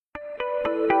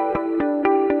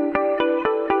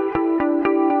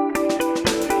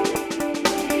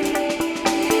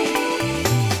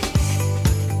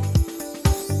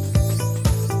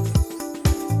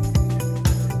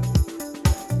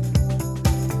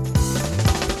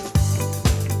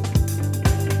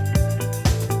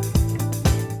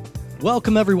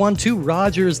Welcome, everyone, to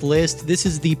Roger's List. This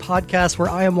is the podcast where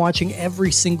I am watching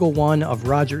every single one of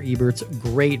Roger Ebert's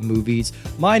great movies.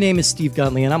 My name is Steve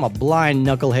Guntley, and I'm a blind,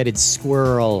 knuckle-headed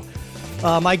squirrel.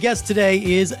 My guest today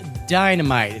is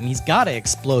Dynamite, and he's got to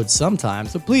explode sometime.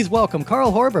 So please welcome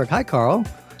Carl Horberg. Hi, Carl.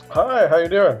 Hi, how you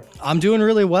doing? I'm doing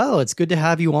really well. It's good to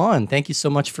have you on. Thank you so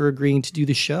much for agreeing to do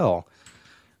the show.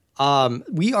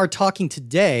 We are talking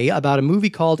today about a movie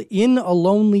called In a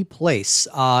Lonely Place,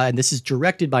 and this is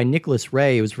directed by Nicholas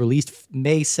Ray. It was released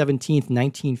May 17th,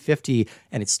 1950,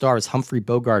 and it stars Humphrey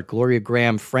Bogart, Gloria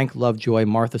Graham, Frank Lovejoy,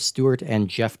 Martha Stewart, and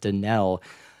Jeff Donnell.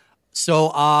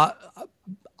 So I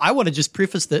want to just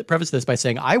preface this by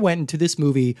saying I went into this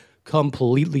movie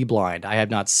completely blind. I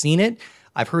have not seen it.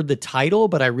 I've heard the title,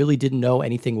 but I really didn't know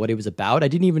anything what it was about. I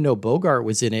didn't even know Bogart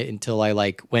was in it until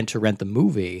I went to rent the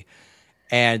movie.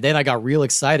 And then I got real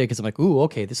excited because I'm like, ooh,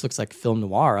 okay, this looks like film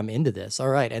noir. I'm into this. All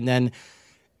right. And then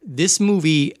this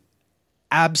movie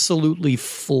absolutely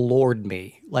floored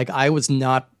me. I was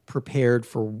not prepared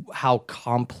for how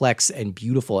complex and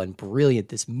beautiful and brilliant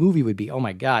this movie would be. Oh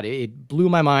my God, it blew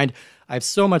my mind. I have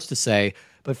so much to say.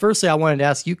 But firstly, I wanted to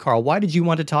ask you, Carl, why did you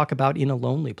want to talk about In a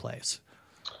Lonely Place?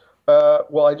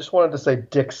 Well, I just wanted to say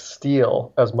Dick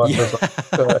Steele as much as I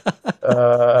could.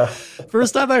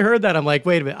 First time I heard that, I'm like,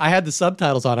 wait a minute. I had the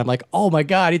subtitles on. I'm like, oh my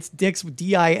God, it's Dick's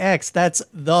D-I-X. That's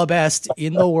the best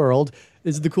in the world.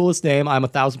 This is the coolest name. I'm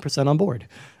 1,000% on board.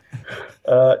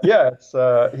 Yeah,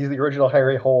 he's the original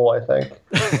Harry Hole, I think.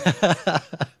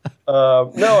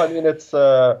 No, I mean, I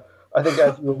think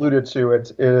as you alluded to,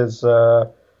 it is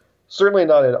certainly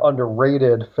not an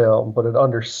underrated film, but an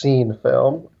underseen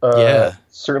film. Yeah.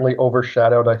 Certainly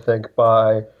overshadowed, I think,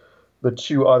 by the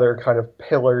two other kind of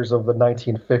pillars of the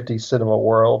 1950s cinema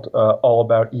world, All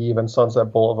About Eve and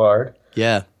Sunset Boulevard.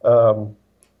 Yeah. So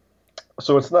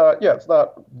it's not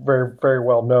very, very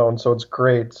well known. So it's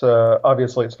great.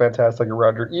 Obviously, it's fantastic.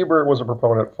 Roger Ebert was a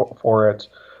proponent for it.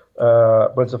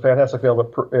 But it's a fantastic film.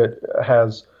 It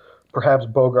has perhaps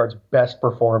Bogart's best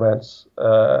performance.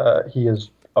 He is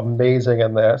amazing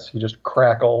in this. He just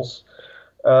crackles.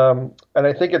 And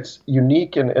I think it's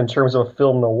unique in terms of a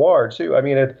film noir, too. I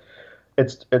mean,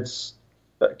 it's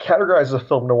categorized as a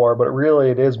film noir, but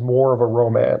really it is more of a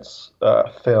romance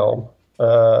film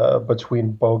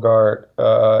between Bogart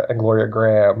and Gloria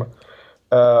Graham.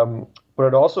 But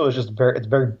it also is it's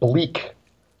very bleak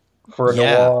for a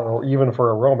noir or even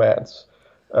for a romance.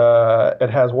 It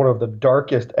has one of the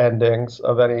darkest endings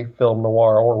of any film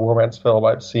noir or romance film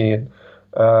I've seen.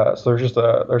 So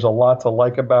there's a lot to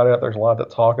like about it. There's a lot to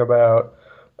talk about.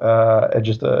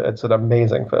 It's an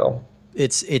amazing film.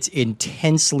 It's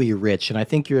intensely rich, and I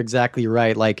think you're exactly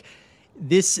right.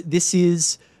 This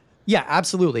is, yeah,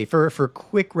 absolutely. For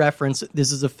quick reference,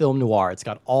 this is a film noir. It's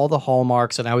got all the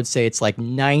hallmarks, and I would say it's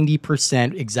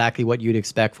 90% exactly what you'd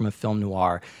expect from a film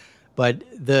noir. But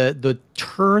the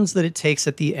turns that it takes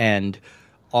at the end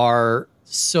are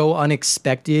so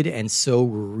unexpected and so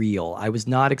real. I was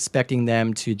not expecting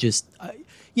them to just,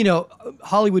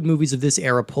 Hollywood movies of this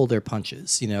era pull their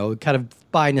punches, kind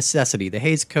of by necessity. The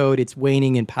Hays Code, it's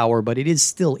waning in power, but it is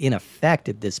still in effect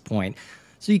at this point.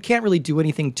 So you can't really do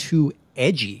anything too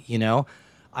edgy,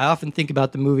 I often think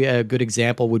about the movie, a good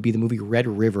example would be the movie Red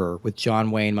River with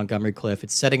John Wayne, Montgomery Clift.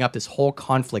 It's setting up this whole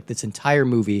conflict, this entire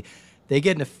movie. They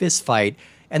get in a fist fight,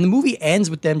 and the movie ends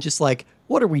with them just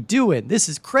what are we doing? This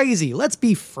is crazy. Let's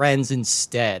be friends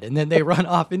instead. And then they run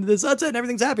off into the sunset and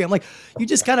everything's happy. I'm like, you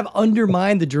just kind of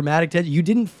undermine the dramatic tension. You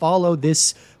didn't follow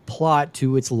this plot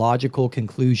to its logical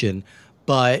conclusion,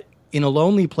 but In a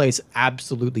Lonely Place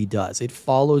absolutely does. It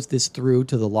follows this through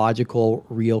to the logical,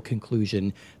 real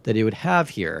conclusion that it would have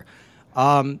here.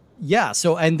 So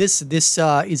this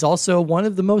is also one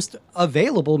of the most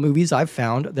available movies I've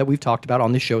found that we've talked about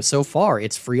on the show so far.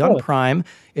 It's free on Prime.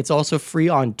 It's also free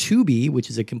on Tubi, which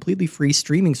is a completely free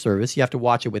streaming service. You have to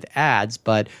watch it with ads,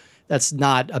 but that's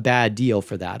not a bad deal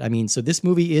for that. I mean, so this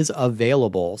movie is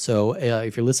available. So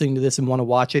if you're listening to this and want to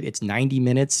watch it, it's 90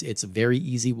 minutes. It's a very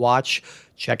easy watch.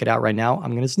 Check it out right now.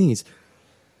 I'm going to sneeze.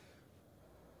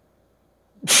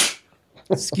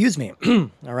 Excuse me.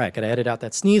 All right. Got to edit out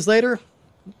that sneeze later.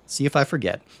 See if I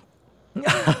forget.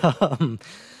 Let's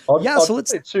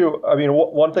say too. I mean,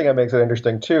 one thing that makes it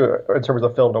interesting too, in terms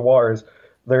of film noir, is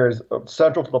there's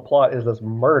central to the plot is this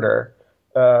murder,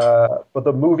 but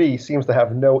the movie seems to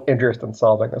have no interest in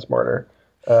solving this murder.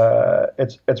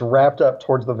 It's wrapped up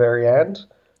towards the very end.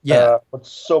 Yeah. But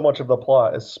so much of the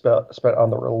plot is spent on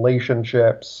the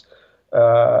relationships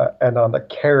and on the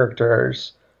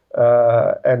characters.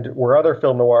 And where other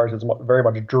film noirs is very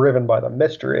much driven by the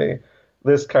mystery,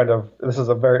 this is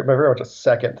a very, very much a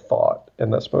second thought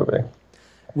in this movie.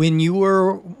 When you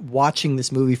were watching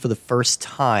this movie for the first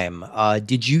time,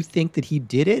 did you think that he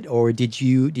did it, or did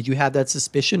you have that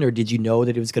suspicion, or did you know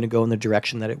that it was going to go in the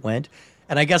direction that it went?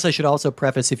 And I guess I should also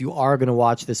preface, if you are going to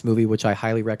watch this movie, which I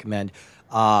highly recommend,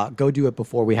 go do it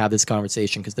before we have this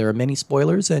conversation, because there are many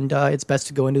spoilers, and it's best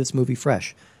to go into this movie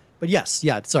fresh. But yes,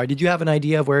 yeah. Sorry, did you have an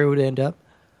idea of where it would end up?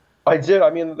 I did. I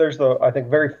mean, there's the, I think,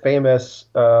 very famous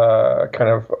kind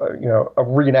of, a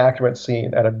reenactment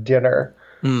scene at a dinner,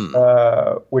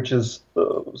 which is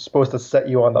supposed to set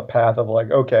you on the path of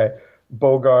like, okay,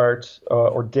 Bogart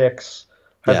or Dix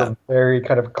has Yeah, a very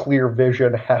kind of clear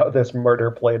vision how this murder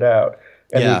played out.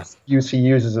 And the yeah, excuse he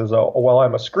uses is, oh, well,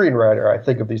 I'm a screenwriter. I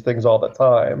think of these things all the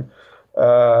time.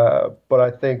 But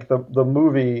I think the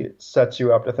movie sets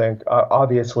you up to think,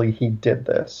 obviously, he did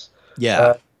this.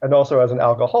 yeah. And also, as an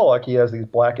alcoholic, he has these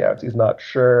blackouts. He's not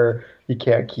sure. He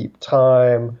can't keep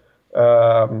time.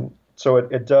 So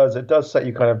it does set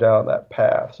you kind of down that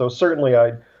path. So certainly,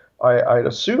 I'd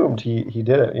assumed he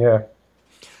did it. Yeah.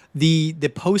 The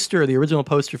poster, the original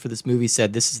poster for this movie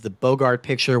said this is the Bogart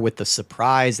picture with the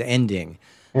surprise ending.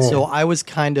 So I was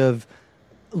kind of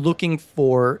looking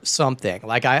for something.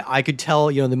 Like I could tell,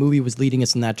 the movie was leading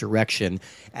us in that direction.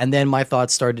 And then my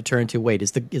thoughts started to turn to, wait,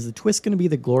 is the twist going to be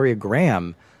that Gloria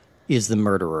Graham is the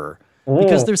murderer?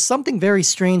 Because there's something very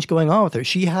strange going on with her.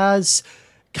 She has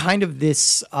kind of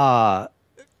this backstory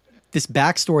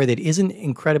that isn't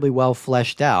incredibly well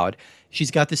fleshed out.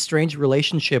 She's got this strange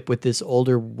relationship with this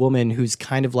older woman who's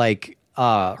kind of like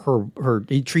her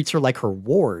he treats her like her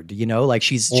ward, like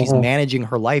she's managing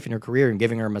her life and her career and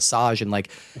giving her a massage and like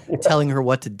telling her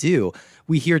what to do.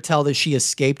 We hear tell that she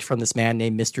escaped from this man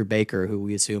named Mr. Baker, who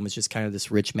we assume is just kind of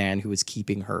this rich man who was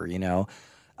keeping her.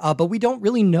 But we don't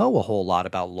really know a whole lot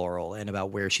about Laurel and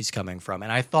about where she's coming from.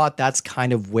 And I thought that's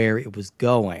kind of where it was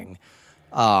going.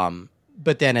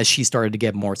 But then as she started to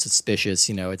get more suspicious,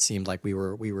 it seemed like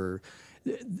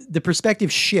the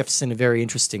perspective shifts in a very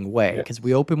interesting way, because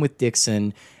we open with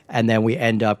Dixon and then we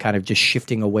end up kind of just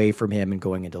shifting away from him and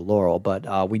going into Laurel.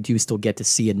 But we do still get to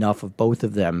see enough of both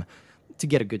of them to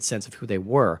get a good sense of who they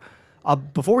were.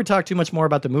 Before we talk too much more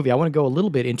about the movie, I want to go a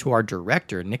little bit into our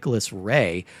director, Nicholas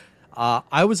Ray.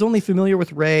 I was only familiar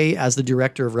with Ray as the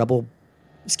director of Rebel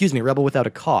Without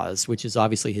a Cause, which is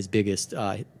obviously his biggest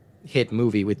hit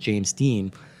movie with James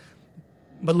Dean.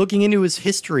 But looking into his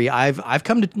history, I've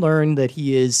come to learn that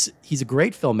he's a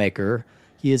great filmmaker.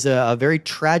 He is a very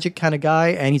tragic kind of guy,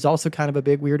 and he's also kind of a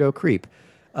big weirdo creep.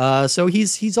 So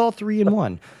he's all three in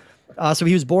one. So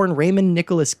he was born Raymond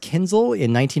Nicholas Kinzel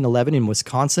in 1911 in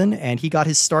Wisconsin, and he got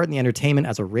his start in the entertainment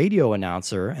as a radio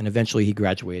announcer, and eventually he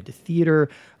graduated to theater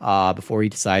before he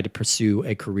decided to pursue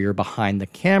a career behind the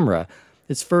camera.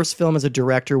 His first film as a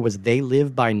director was They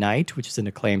Live by Night, which is an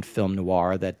acclaimed film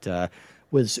noir that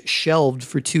was shelved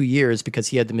for 2 years because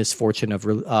he had the misfortune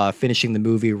of finishing the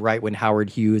movie right when Howard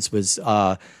Hughes was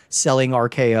selling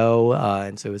RKO,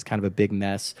 and so it was kind of a big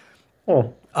mess.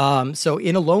 So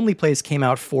In a Lonely Place came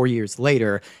out 4 years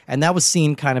later, and that was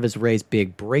seen kind of as Ray's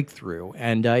big breakthrough.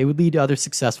 And it would lead to other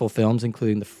successful films,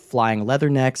 including The Flying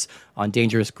Leathernecks, On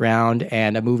Dangerous Ground,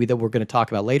 and a movie that we're going to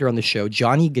talk about later on the show,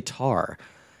 Johnny Guitar.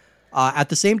 At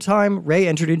the same time, Ray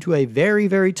entered into a very,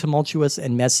 very tumultuous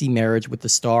and messy marriage with the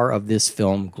star of this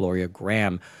film, Gloria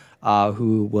Graham,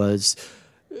 who was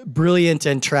brilliant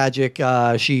and tragic.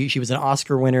 She was an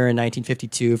Oscar winner in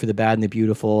 1952 for The Bad and the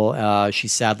Beautiful. She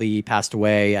sadly passed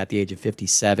away at the age of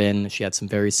 57. She had some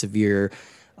very severe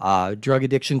drug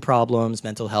addiction problems,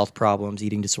 mental health problems,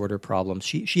 eating disorder problems.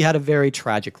 She had a very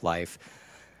tragic life.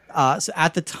 So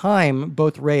at the time,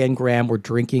 both Ray and Graham were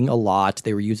drinking a lot.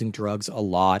 They were using drugs a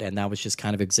lot, and that was just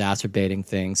kind of exacerbating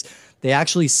things. They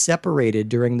actually separated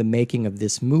during the making of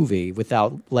this movie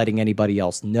without letting anybody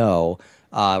else know.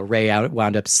 Ray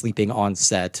wound up sleeping on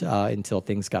set until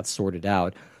things got sorted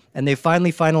out. And they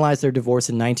finally finalized their divorce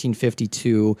in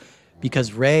 1952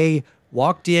 because Ray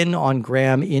walked in on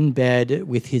Graham in bed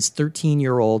with his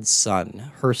 13-year-old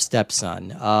son, her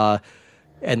stepson.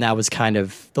 And that was kind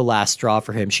of the last straw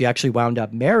for him. She actually wound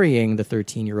up marrying the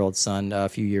 13-year-old son a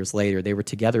few years later. They were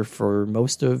together for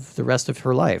most of the rest of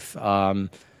her life.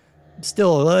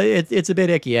 Still, it's a bit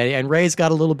icky. And Ray's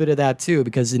got a little bit of that, too,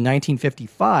 because in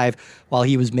 1955, while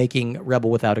he was making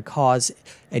Rebel Without a Cause,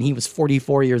 and he was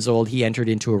 44 years old, he entered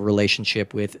into a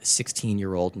relationship with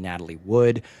 16-year-old Natalie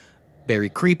Wood. Very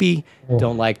creepy.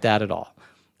 Don't like that at all.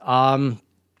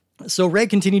 So Ray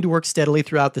continued to work steadily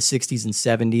throughout the 60s and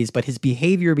 70s, but his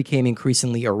behavior became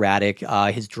increasingly erratic.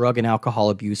 His drug and alcohol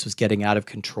abuse was getting out of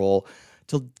control.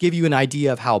 To give you an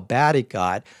idea of how bad it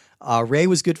got, Ray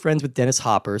was good friends with Dennis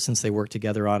Hopper since they worked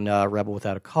together on Rebel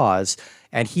Without a Cause.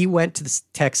 And he went to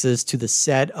Texas to the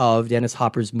set of Dennis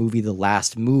Hopper's movie, The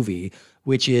Last Movie,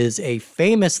 which is a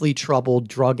famously troubled,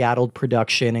 drug-addled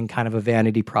production and kind of a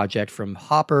vanity project from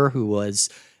Hopper, who was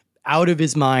out of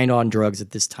his mind on drugs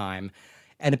at this time.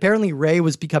 And apparently Ray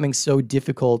was becoming so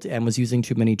difficult and was using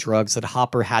too many drugs that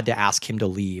Hopper had to ask him to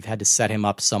leave, had to set him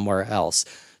up somewhere else.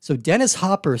 So Dennis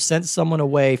Hopper sent someone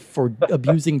away for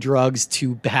abusing drugs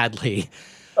too badly.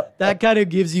 That kind of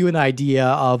gives you an idea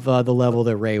of the level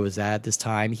that Ray was at this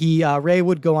time. Ray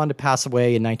would go on to pass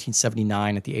away in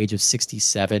 1979 at the age of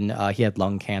 67. He had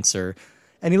lung cancer,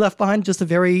 and he left behind just a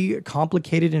very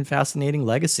complicated and fascinating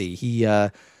legacy. He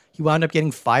wound up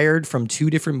getting fired from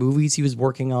 2 different movies he was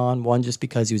working on, one just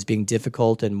because he was being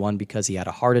difficult and one because he had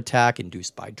a heart attack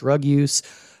induced by drug use.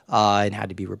 And had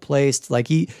to be replaced. Like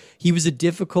he was a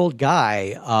difficult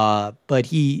guy, but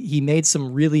he made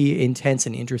some really intense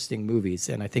and interesting movies.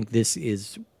 And I think this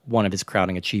is one of his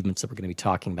crowning achievements that we're going to be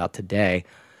talking about today.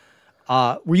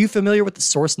 Were you familiar with the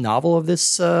source novel of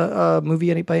this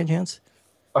movie by any chance?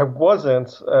 I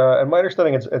wasn't, and my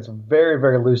understanding it's very,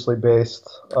 very loosely based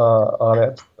on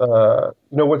it.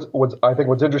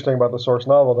 What's interesting about the source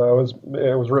novel though is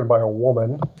it was written by a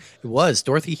woman. It was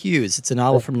Dorothy Hughes. It's a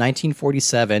novel from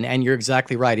 1947, and you're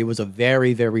exactly right. It was a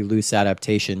very, very loose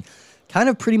adaptation. Kind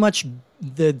of pretty much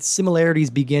the similarities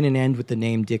begin and end with the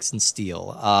name Dixon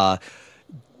Steele.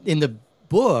 In the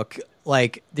book,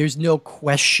 like there's no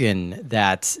question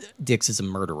that Dix is a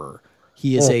murderer.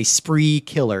 He is a spree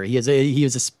killer. He is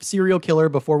a serial killer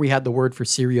before we had the word for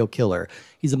serial killer.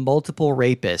 He's a multiple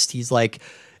rapist. He's like,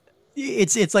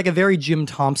 it's like a very Jim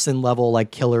Thompson level, like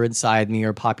Killer Inside Me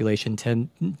or Population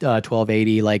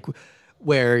 1280, like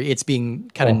where it's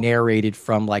being kind of narrated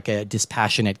from like a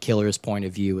dispassionate killer's point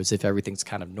of view, as if everything's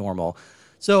kind of normal.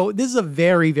 So this is a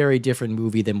very, very different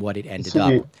movie than what it ended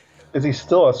up. Is he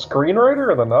still a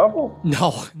screenwriter in the novel?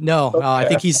 No. Okay. I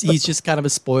think he's just kind of a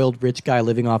spoiled rich guy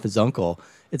living off his uncle.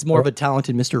 It's more of a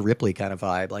talented Mr. Ripley kind of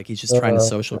vibe. Like he's just trying to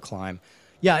social climb.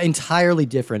 Yeah, entirely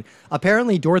different.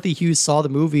 Apparently, Dorothy Hughes saw the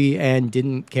movie and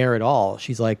didn't care at all.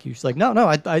 She's like, no.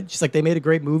 She's like, they made a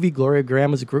great movie. Gloria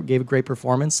Graham gave a great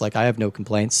performance. Like, I have no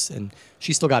complaints, and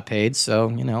she still got paid. So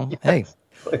hey.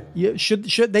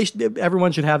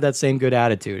 Everyone should have that same good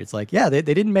attitude. It's like, yeah, they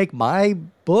didn't make my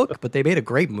book, but they made a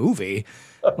great movie.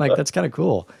 Like, that's kind of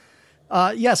cool.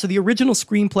 So the original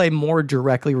screenplay more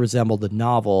directly resembled the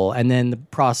novel, and then the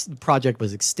project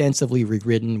was extensively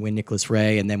rewritten when Nicholas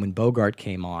Ray and then when Bogart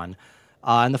came on.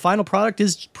 And the final product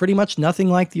is pretty much nothing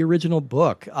like the original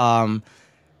book.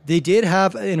 They did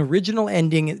have an original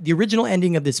ending. The original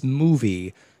ending of this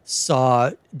movie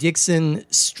saw Dixon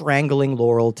strangling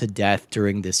Laurel to death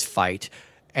during this fight.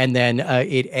 And then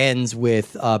it ends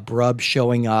with Brubb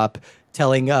showing up,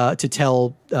 telling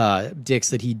Dix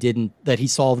that he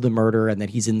solved the murder and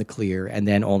that he's in the clear, and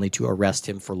then only to arrest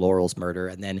him for Laurel's murder.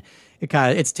 And then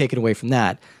it's taken away from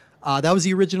that. That was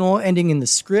the original ending in the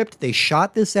script. They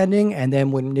shot this ending, and then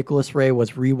when Nicholas Ray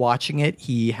was rewatching it,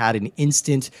 he had an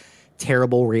instant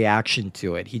terrible reaction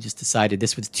to it. He just decided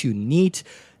this was too neat.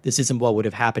 This isn't what would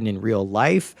have happened in real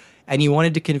life. And he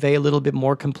wanted to convey a little bit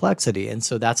more complexity. And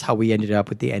so that's how we ended up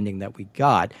with the ending that we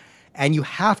got. And you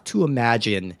have to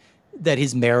imagine that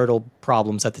his marital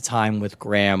problems at the time with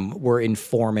Graham were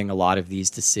informing a lot of these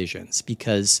decisions,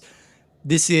 because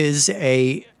this is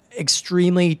a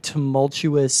extremely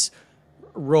tumultuous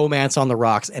romance on the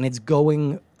rocks, and it's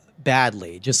going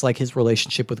badly, just like his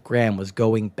relationship with Graham was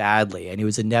going badly, and he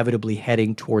was inevitably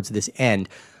heading towards this end.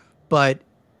 But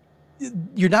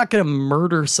you're not going to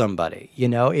murder somebody,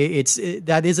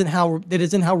 that isn't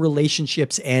how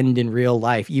relationships end in real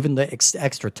life, even the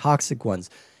extra toxic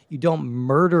ones. You don't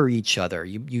murder each other.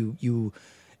 You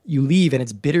leave, and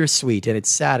it's bittersweet, and it's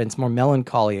sad, and it's more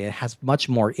melancholy, and it has much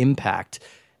more impact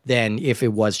than if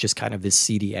it was just kind of this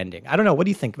seedy ending. I don't know. What do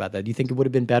you think about that? Do you think it would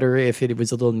have been better if it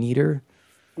was a little neater?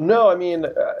 No, I mean,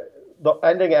 the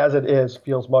ending as it is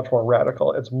feels much more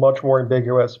radical. It's much more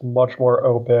ambiguous, much more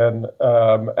open,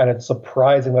 and it's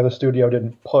surprising that the studio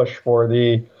didn't push for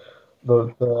the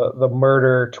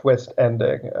murder twist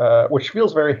ending, which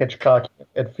feels very Hitchcock.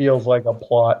 It feels like a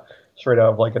plot straight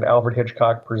out of like an Alfred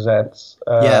Hitchcock Presents,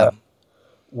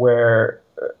 where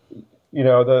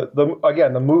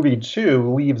the movie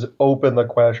too leaves open the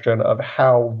question of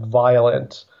how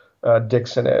violent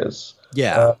Dixon is,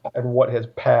 and what his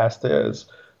past is.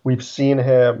 We've seen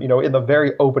him, in the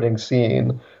very opening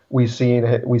scene, we see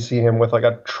him with like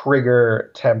a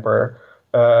trigger temper,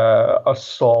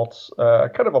 assault,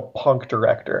 kind of a punk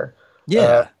director,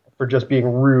 for just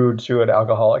being rude to an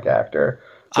alcoholic actor.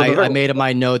 So I made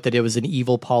my note that it was an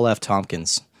evil Paul F.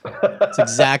 Tompkins. It's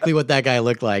exactly what that guy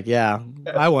looked like. Yeah,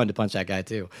 I wanted to punch that guy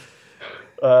too.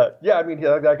 Yeah, I mean,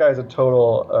 that guy's a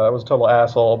total was a total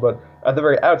asshole. But at the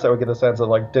very outset, we get the sense that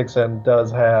like Dixon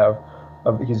does have,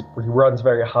 he runs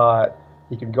very hot.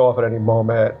 He can go off at any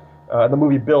moment. And the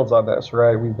movie builds on this,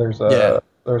 right? Yeah.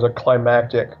 There's a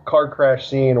climactic car crash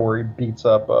scene where he beats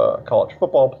up a college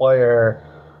football player,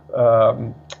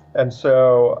 and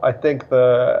so I think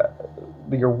the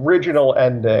original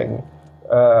ending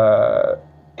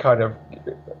kind of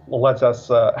lets us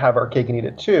have our cake and eat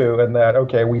it too, and that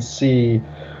okay, we see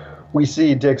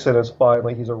Dixon as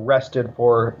finally he's arrested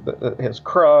for his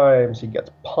crimes, he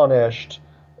gets punished.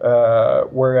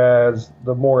 Whereas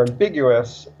the more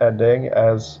ambiguous ending,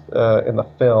 as in the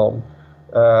film,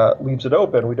 leaves it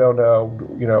open. We don't know.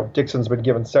 You know, Dixon's been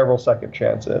given several second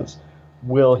chances.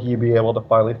 Will he be able to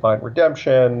finally find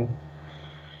redemption?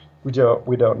 We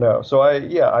don't know. So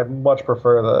I much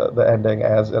prefer the ending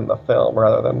as in the film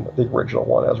rather than the original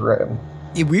one as written.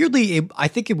 I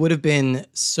think it would have been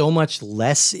so much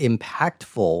less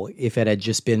impactful if it had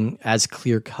just been as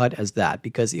clear cut as that,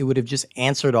 because it would have just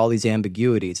answered all these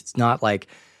ambiguities.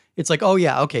 It's like, oh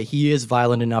yeah, okay, he is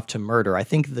violent enough to murder. I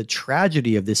think the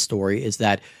tragedy of this story is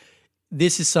that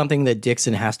this is something that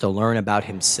Dixon has to learn about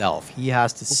himself. He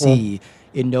has to see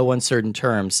in no uncertain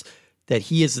terms that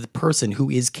he is the person who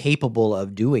is capable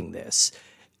of doing this.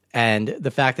 And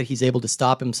the fact that he's able to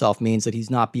stop himself means that he's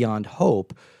not beyond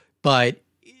hope. But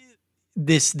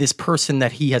this person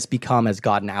that he has become has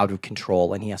gotten out of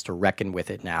control, and he has to reckon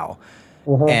with it now.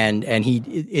 And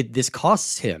this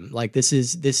costs him. Like this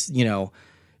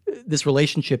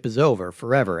relationship is over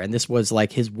forever, and this was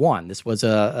like his one. This was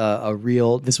a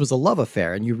love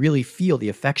affair, and you really feel the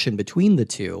affection between the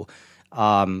two.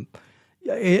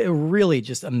 It really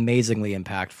just amazingly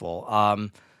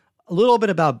impactful. A little bit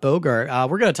about Bogart.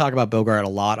 We're going to talk about Bogart a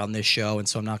lot on this show, and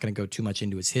so I'm not going to go too much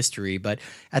into his history. But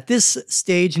at this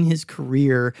stage in his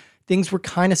career, things were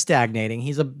kind of stagnating.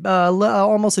 He's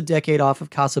almost a decade off of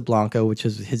Casablanca, which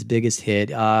is his biggest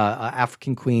hit.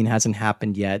 African Queen hasn't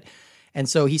happened yet. And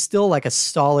so he's still like a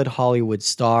solid Hollywood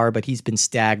star, but he's been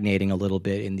stagnating a little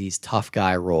bit in these tough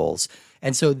guy roles.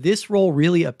 And so this role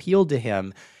really appealed to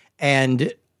him.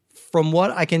 And from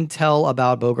what I can tell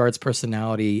about Bogart's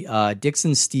personality,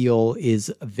 Dixon Steele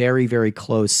is very, very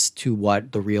close to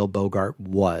what the real Bogart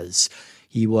was.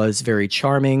 He was very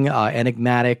charming,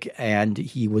 enigmatic, and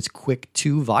he was quick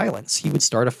to violence. He would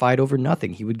start a fight over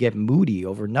nothing. He would get moody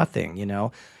over nothing, you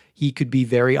know. He could be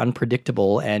very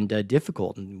unpredictable and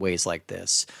difficult in ways like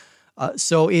this.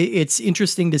 So it's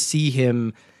interesting to see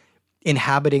him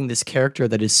inhabiting this character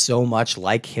that is so much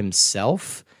like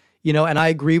himself. You know, and I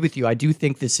agree with you. I do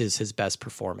think this is his best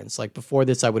performance. Like before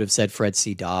this, I would have said Fred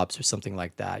C. Dobbs or something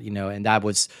like that, you know, and that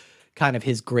was kind of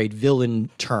his great villain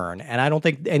turn. And I don't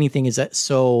think anything is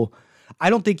so,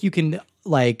 I don't think you can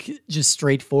like just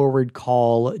straightforward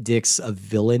call Dix a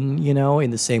villain, you know, in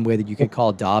the same way that you could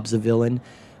call Dobbs a villain,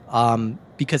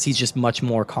 because he's just much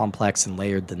more complex and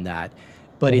layered than that.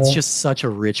 But it's just such a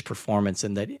rich performance,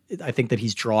 and that I think that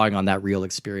he's drawing on that real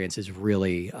experience is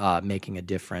really making a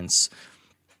difference.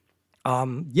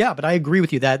 But I agree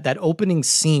with you that opening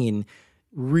scene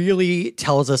really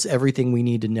tells us everything we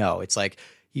need to know. It's like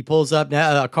he pulls up,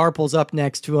 a car pulls up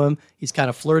next to him. He's kind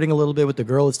of flirting a little bit with the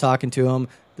girl that's talking to him.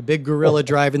 The big gorilla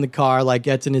driving the car like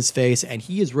gets in his face, and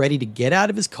he is ready to get out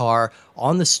of his car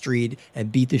on the street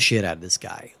and beat the shit out of this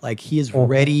guy. Like he is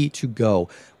ready to go.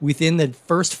 Within the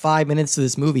first 5 minutes of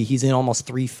this movie, he's in almost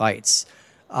 3 fights,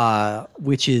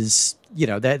 which is, you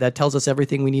know, that tells us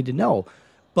everything we need to know.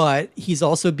 But he's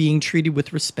also being treated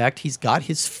with respect. He's got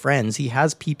his friends. He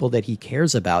has people that he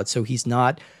cares about. So he's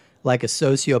not like a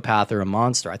sociopath or a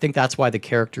monster. I think that's why the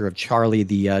character of Charlie,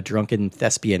 the drunken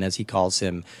thespian, as he calls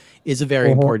him, is a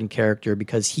very important character,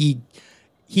 because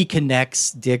he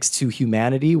connects Dix to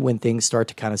humanity when things start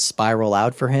to kind of spiral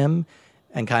out for him,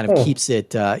 and kind of keeps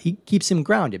him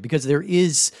grounded, because there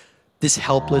is this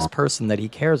helpless person that he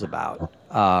cares about.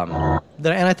 And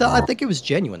I think it was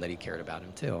genuine that he cared about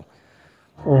him too.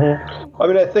 I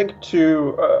mean, I think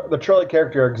the Charlie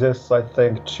character exists, I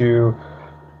think, to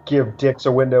give Dix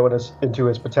a window into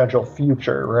his potential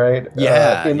future, right?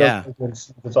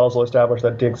 It's also established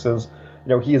that Dix is, you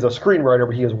know, he is a screenwriter,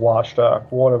 but he is washed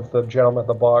up. One of the gentlemen at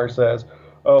the bar says,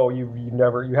 "Oh, you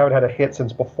haven't had a hit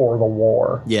since before the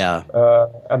war." Yeah.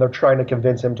 And they're trying to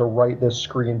convince him to write this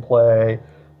screenplay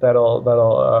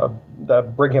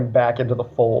that bring him back into the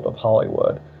fold of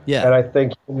Hollywood. Yeah. And I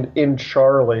think in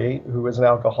Charlie, who is an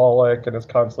alcoholic and is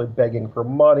constantly begging for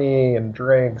money and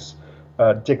drinks,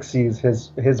 Dick sees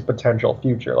his potential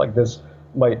future. Like this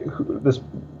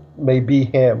may be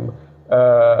him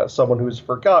someone who's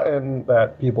forgotten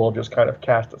that people just kind of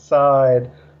cast aside,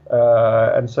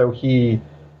 and so he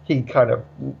kind of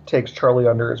takes Charlie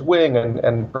under his wing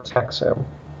and protects him.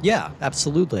 Yeah,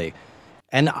 absolutely.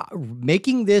 And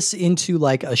making this into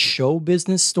like a show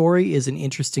business story is an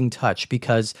interesting touch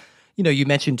because, you know, you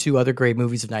mentioned two other great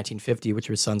movies of 1950, which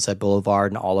were Sunset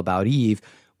Boulevard and All About Eve,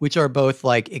 which are both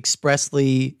like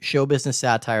expressly show business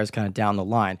satires kind of down the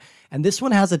line. And this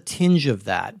one has a tinge of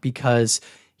that because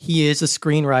he is a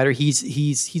screenwriter.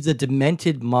 He's a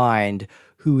demented mind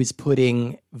who is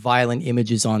putting violent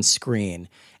images on screen.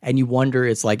 And you wonder,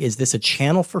 it's like, is this a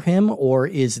channel for him or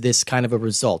is this kind of a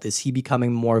result? Is he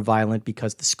becoming more violent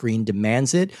because the screen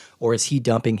demands it? Or is he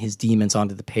dumping his demons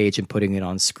onto the page and putting it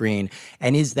on screen?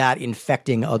 And is that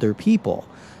infecting other people?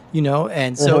 You know,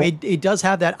 and so it does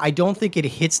have that. I don't think it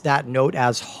hits that note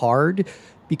as hard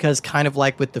because kind of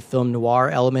like with the film noir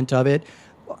element of it,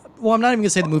 well, I'm not even going to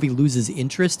say the movie loses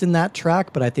interest in that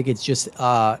track, but I think it's just,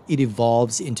 it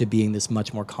evolves into being this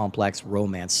much more complex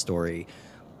romance story.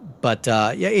 But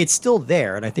yeah, it's still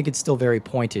there, and I think it's still very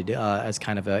pointed as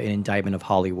kind of an indictment of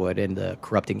Hollywood and the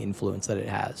corrupting influence that it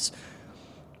has.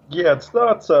 Yeah, it's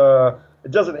not.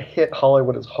 It doesn't hit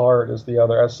Hollywood as hard as the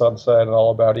other, as Sunset and All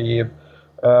About Eve.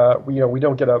 We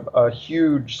don't get a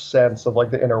huge sense of like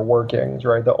the inner workings,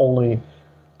 right? The only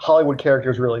Hollywood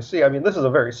characters really see. I mean, this is a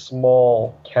very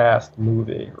small cast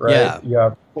movie, right? Yeah. You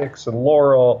have Dix and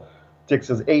Laurel,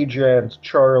 Dix's agent,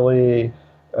 Charlie,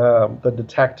 the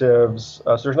detectives.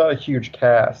 So there's not a huge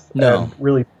cast. No. And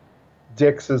really,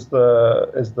 Dix is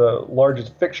the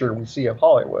largest fixture we see of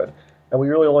Hollywood, and we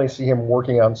really only see him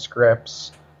working on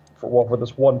scripts for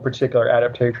this one particular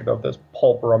adaptation of this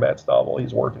pulp romance novel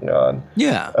he's working on.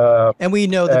 Yeah. And we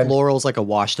know that Laurel's like a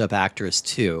washed up actress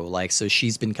too. Like, so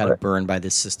she's been kind of burned by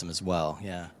this system as well.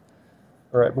 Yeah.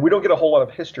 Right. But we don't get a whole lot of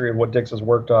history of what Dix has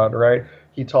worked on, right?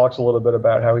 He talks a little bit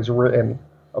about how he's written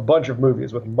a bunch of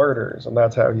movies with murders, and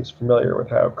that's how he's familiar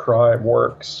with how crime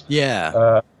works.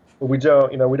 Yeah. But we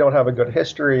don't have a good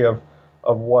history of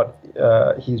what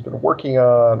he's been working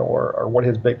on or what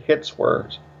his big hits were,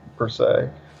 per se.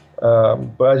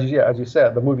 But as you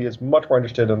said, the movie is much more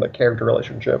interested in the character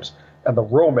relationships and the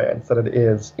romance than it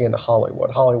is in Hollywood.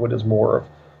 Hollywood is more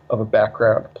of a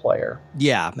background player.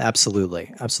 Yeah,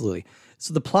 absolutely. Absolutely.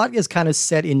 So the plot is kind of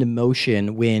set into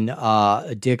motion when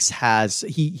Dix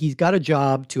he's got a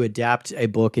job to adapt a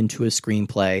book into a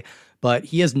screenplay, but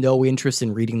he has no interest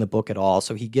in reading the book at all.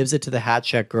 So he gives it to the hat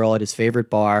check girl at his favorite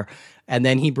bar, and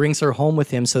then he brings her home with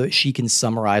him so that she can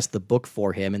summarize the book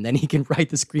for him, and then he can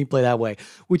write the screenplay that way,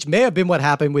 which may have been what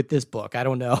happened with this book. I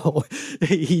don't know.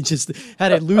 He just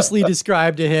had it loosely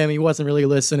described to him. He wasn't really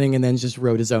listening, and then just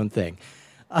wrote his own thing.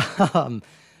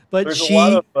 But there's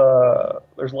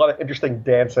a lot of interesting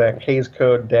dancing, Hays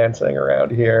Code dancing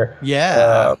around here.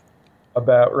 Yeah.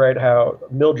 About how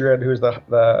Mildred, who's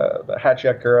the hat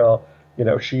check girl,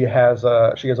 she has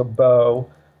a bow.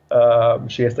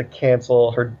 She has to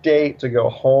cancel her date to go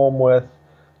home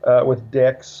with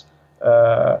Dix.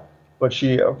 But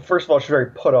she, first of all, she's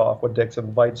very put off when Dix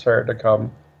invites her to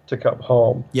come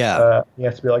home. Yeah. He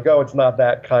has to be like, oh, it's not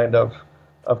that kind of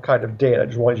date. I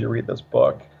just wanted you to read this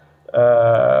book.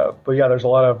 But yeah, there's a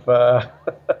lot of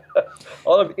a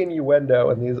lot of innuendo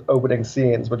in these opening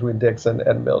scenes between Dix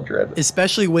and Mildred.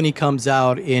 Especially when he comes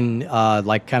out in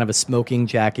like kind of a smoking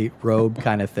jacket robe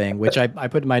kind of thing, which I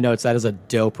put in my notes. That is a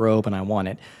dope robe and I want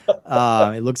it.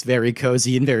 It looks very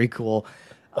cozy and very cool.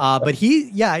 But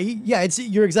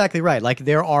you're exactly right. Like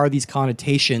there are these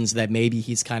connotations that maybe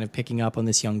he's kind of picking up on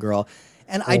this young girl.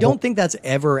 And I don't think that's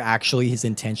ever actually his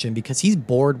intention because he's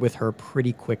bored with her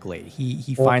pretty quickly.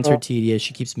 He finds her tedious.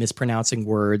 She keeps mispronouncing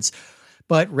words.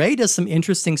 But Ray does some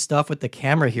interesting stuff with the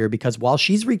camera here because while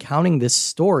she's recounting this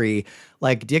story,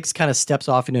 like Dix kind of steps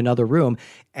off in another room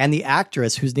and the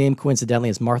actress, whose name coincidentally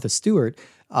is Martha Stewart,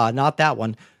 not that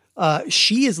one,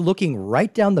 she is looking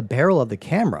right down the barrel of the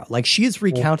camera. Like she is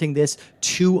recounting this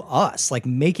to us, like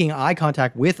making eye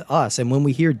contact with us. And when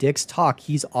we hear Dix talk,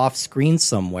 he's off screen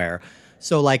somewhere.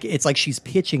 So like, it's like she's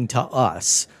pitching to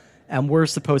us and we're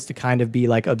supposed to kind of be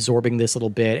like absorbing this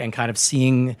little bit and kind of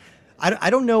seeing,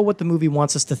 I don't know what the movie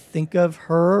wants us to think of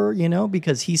her,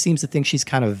 because he seems to think she's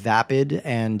kind of vapid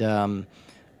and a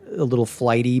little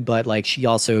flighty, but like she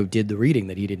also did the reading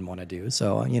that he didn't want to do.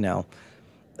 So,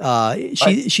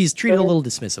 she's treated a little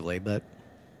dismissively, but.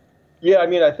 Yeah, I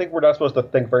mean, I think we're not supposed to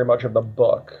think very much of the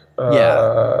book.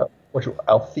 Which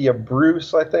Althea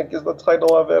Bruce, I think, is the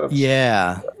title of it.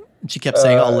 She kept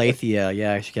saying Alethea.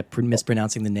 Yeah, she kept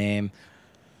mispronouncing the name.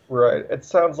 Right. It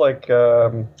sounds like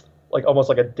almost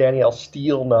like a Danielle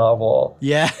Steele novel.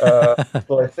 Yeah.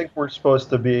 So I think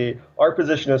our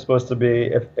position is supposed to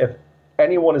be if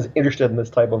anyone is interested in this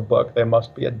type of book, they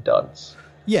must be a dunce.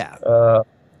 Yeah. Uh,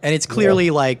 And it's clearly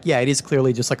it is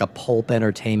clearly just like a pulp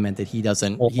entertainment that he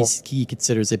doesn't, he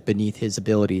considers it beneath his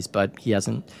abilities, but he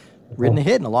hasn't written a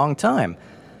hit in a long time.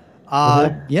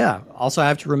 Yeah. Also, I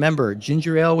have to remember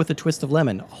ginger ale with a twist of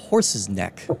lemon, horse's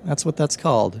neck. That's what that's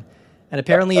called. And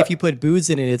apparently, if you put booze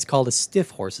in it, it's called a stiff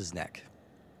horse's neck.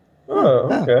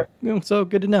 Okay. So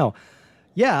good to know.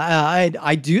 Yeah,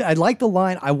 I like the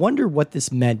line. I wonder what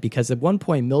this meant, because at one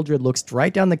point Mildred looks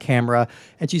right down the camera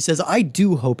and she says, "I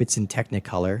do hope it's in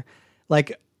Technicolor."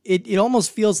 Like it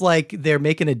almost feels like they're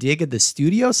making a dig at the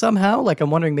studio somehow. Like I'm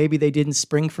wondering maybe they didn't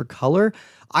spring for color.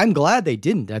 I'm glad they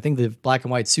didn't. I think the black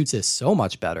and white suits this so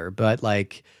much better. But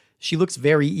like she looks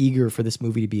very eager for this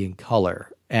movie to be in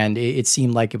color, and it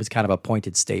seemed like it was kind of a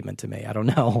pointed statement to me. I don't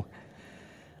know.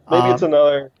 Maybe it's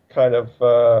another kind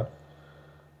of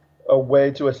a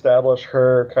way to establish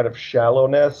her kind of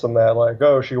shallowness, and that like,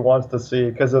 oh, she wants to see,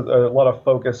 because a lot of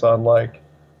focus on like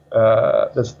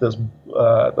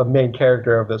the main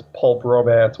character of this pulp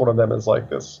romance. One of them is like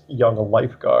this young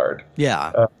lifeguard.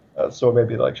 Yeah. So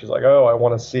maybe like she's like, oh, I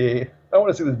want to see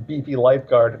this beefy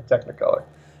lifeguard in Technicolor.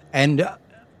 And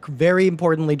very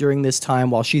importantly, during this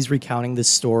time, while she's recounting this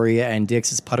story and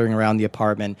Dix is puttering around the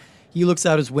apartment, he looks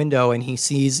out his window and he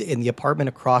sees in the apartment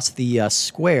across the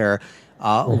square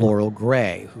Laurel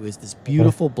Gray, who is this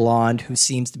beautiful blonde who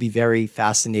seems to be very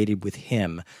fascinated with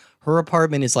him. Her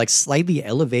apartment is like slightly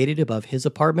elevated above his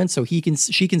apartment, so she can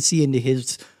see into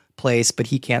his place, but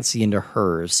he can't see into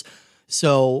hers.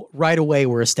 So right away,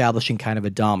 we're establishing kind of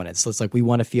a dominance. So it's like we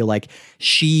want to feel like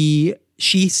she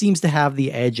seems to have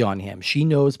the edge on him. She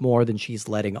knows more than she's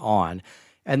letting on.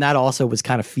 And that also was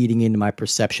kind of feeding into my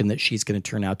perception that she's going to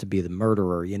turn out to be the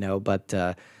murderer, you know. But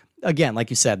again, like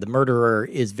you said, the murderer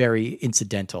is very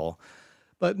incidental.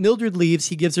 But Mildred leaves.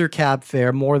 He gives her cab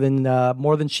fare, more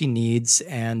than she needs,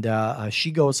 and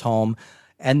she goes home.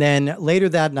 And then later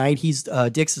that night,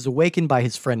 Dix is awakened by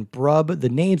his friend Brub. The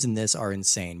names in this are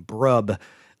insane. Brub,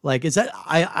 like, is that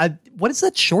what is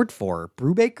that short for?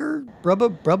 Brubaker, Brubba,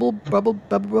 Brubble, Brubble,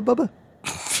 Brubba, Brubba.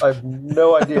 I have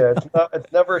no idea.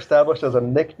 It's never established as a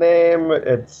nickname.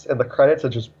 It's in the credits.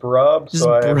 It's just Brub. Just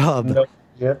Brub. Have no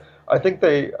idea. I think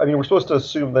we're supposed to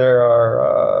assume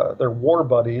they're war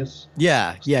buddies.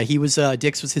 Yeah. He was,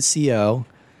 Dix was his CO.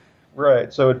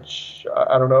 Right. So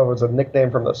I don't know if it's a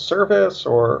nickname from the service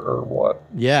or what.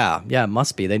 Yeah, it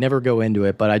must be. They never go into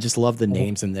it, but I just love the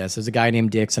names in this. There's a guy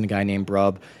named Dix and a guy named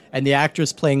Brub, and the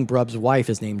actress playing Brub's wife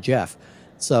is named Jeff.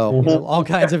 So you know, all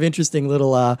kinds of interesting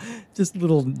little, I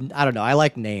don't know. I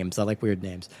like names. I like weird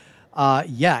names.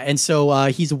 And so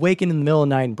he's awakened in the middle of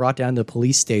the night and brought down to the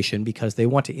police station because they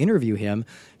want to interview him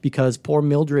because poor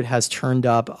Mildred has turned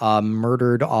up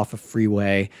murdered off a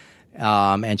freeway,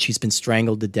 and she's been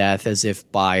strangled to death as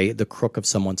if by the crook of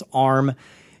someone's arm.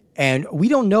 And we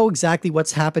don't know exactly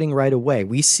what's happening right away.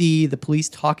 We see the police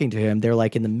talking to him. They're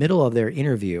like in the middle of their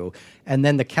interview. And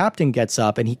then the captain gets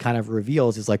up and he kind of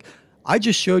reveals, is like, I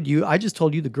just told you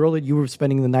the girl that you were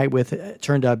spending the night with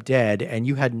turned up dead and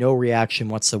you had no reaction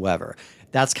whatsoever.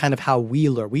 That's kind of how we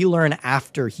learn. We learn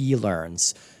after he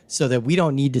learns so that we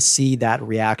don't need to see that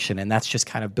reaction. And that's just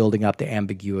kind of building up the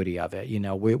ambiguity of it. You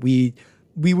know, we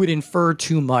would infer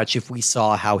too much if we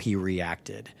saw how he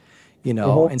reacted, you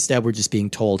know, instead we're just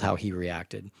being told how he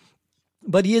reacted.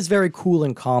 But he is very cool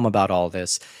and calm about all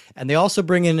this. And they also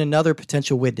bring in another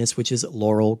potential witness, which is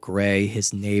Laurel Gray,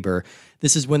 his neighbor.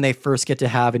 This is when they first get to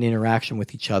have an interaction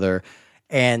with each other.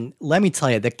 And let me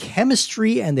tell you, the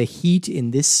chemistry and the heat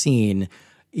in this scene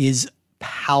is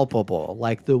palpable.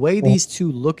 Like the way these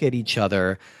two look at each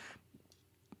other,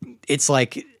 it's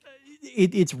like,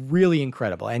 it's really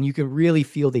incredible. And you can really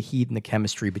feel the heat and the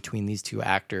chemistry between these two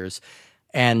actors.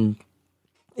 And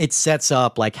it sets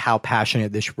up like how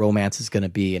passionate this romance is going to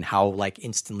be and how like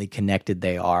instantly connected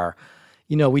they are.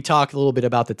 You know, we talked a little bit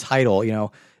about the title, you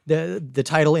know, the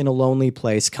title In a Lonely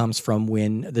Place comes from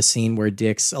when the scene where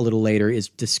Dix a little later is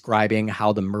describing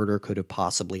how the murder could have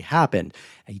possibly happened.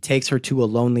 And he takes her to a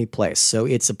lonely place. So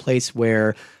it's a place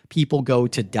where people go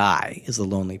to die, is a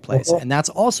lonely place. And that's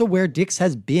also where Dix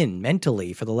has been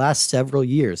mentally for the last several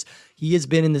years. He has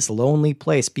been in this lonely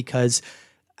place because,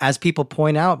 as people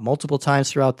point out multiple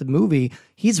times throughout the movie,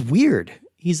 he's weird.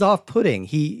 He's off-putting.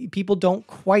 People don't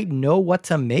quite know what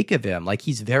to make of him. Like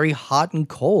he's very hot and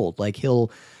cold. Like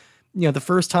he'll, you know, the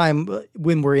first time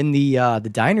when we're in the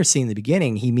diner scene in the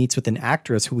beginning, he meets with an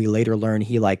actress who we later learn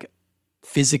he like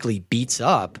physically beats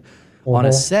up on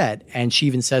a set. And she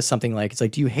even says something like, it's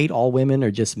like, do you hate all women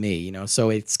or just me? You know, so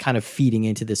it's kind of feeding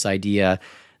into this idea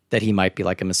that he might be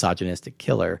like a misogynistic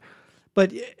killer.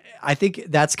 But I think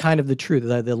that's kind of the truth.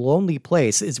 The lonely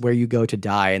place is where you go to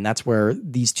die, and that's where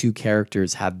these two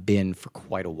characters have been for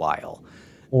quite a while.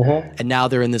 Mm-hmm. And now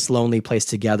they're in this lonely place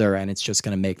together, and it's just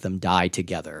going to make them die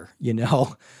together. You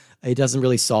know, it doesn't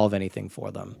really solve anything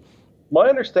for them. My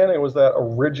understanding was that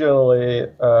originally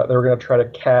they were going to try to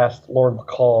cast Lauren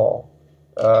Bacall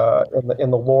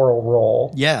in the Laurel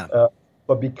role. Yeah.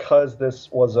 But because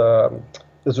this was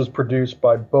produced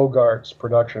by Bogart's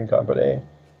production company,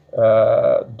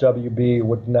 WB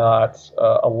would not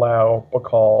allow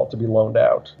Bacall to be loaned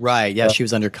out. Right. Yeah, she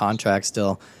was under contract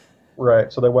still.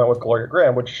 Right. So they went with Gloria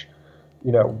Graham, which,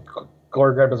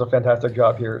 Gloria Graham does a fantastic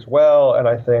job here as well. And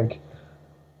I think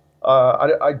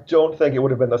I don't think it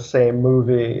would have been the same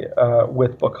movie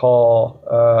with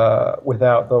Bacall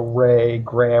without the Ray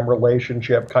Graham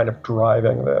relationship kind of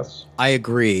driving this. I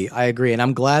agree. And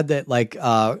I'm glad that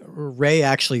Ray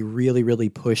actually really, really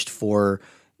pushed for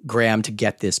Graham to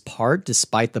get this part,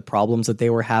 despite the problems that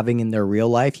they were having in their real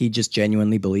life. He just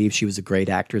genuinely believed she was a great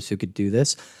actress who could do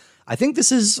this. I think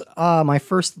this is my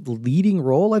first leading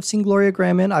role I've seen Gloria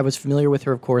Graham in. I was familiar with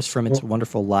her, of course, from It's a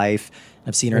Wonderful Life.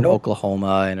 I've seen her in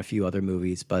Oklahoma and a few other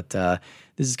movies, but this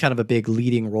is kind of a big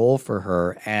leading role for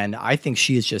her. And I think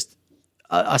she is just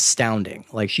astounding.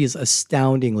 Like, she is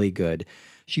astoundingly good.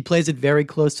 She plays it very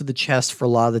close to the chest for a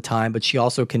lot of the time, but she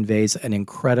also conveys an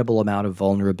incredible amount of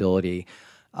vulnerability.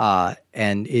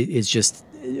 And it is just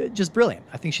brilliant.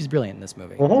 I think she's brilliant in this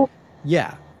movie. Mm-hmm.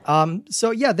 Yeah.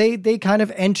 So yeah, they kind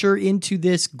of enter into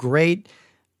this great,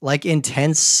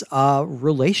 intense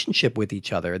relationship with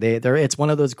each other. It's one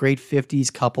of those great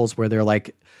 50s couples where they're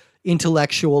like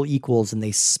intellectual equals and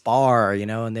they spar,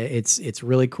 and it's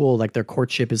really cool. Like, their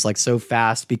courtship is like so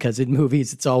fast, because in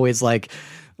movies it's always like,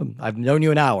 I've known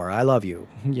you an hour, I love you,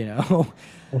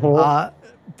 Mm-hmm.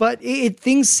 But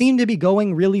things seem to be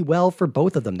going really well for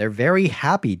both of them. They're very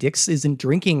happy. Dix isn't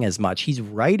drinking as much. He's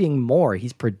writing more.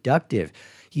 He's productive.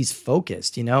 He's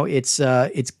focused. It's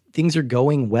things are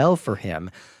going well for him.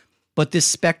 But this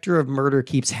specter of murder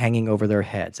keeps hanging over their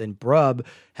heads. And Brub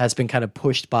has been kind of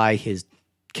pushed by his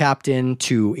captain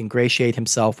to ingratiate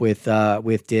himself with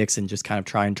Dix and just kind of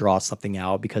try and draw something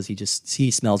out, because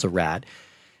he smells a rat.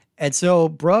 And so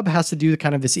Brub has to do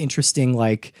kind of this interesting,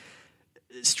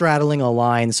 straddling a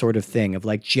line sort of thing of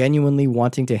genuinely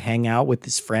wanting to hang out with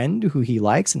this friend who he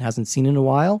likes and hasn't seen in a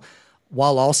while,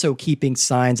 while also keeping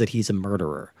signs that he's a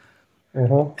murderer.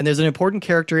 Mm-hmm. And there's an important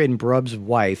character in Brub's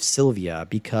wife, Sylvia,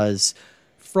 because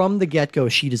from the get-go,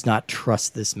 she does not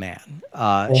trust this man.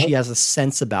 She has a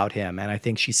sense about him, and I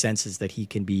think she senses that he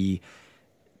can be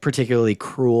particularly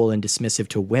cruel and dismissive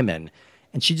to women.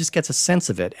 And she just gets a sense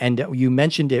of it. And you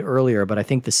mentioned it earlier, but I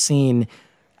think the scene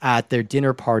at their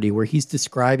dinner party where he's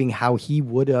describing how he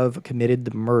would have committed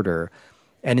the murder,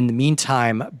 and in the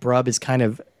meantime, Brub is kind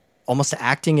of almost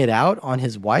acting it out on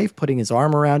his wife, putting his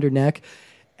arm around her neck.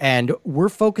 And we're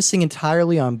focusing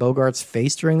entirely on Bogart's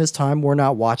face during this time. We're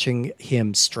not watching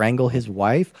him strangle his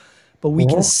wife, but we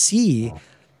can see,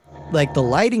 the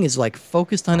lighting is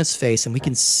focused on his face, and we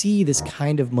can see this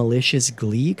kind of malicious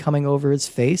glee coming over his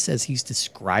face as he's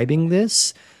describing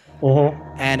this.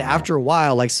 And after a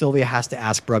while, Sylvia has to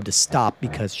ask Brub to stop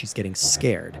because she's getting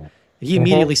scared. He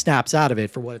immediately snaps out of it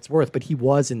for what it's worth, but he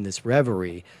was in this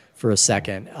reverie for a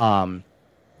second.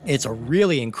 It's a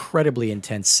really incredibly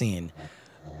intense scene.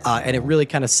 And it really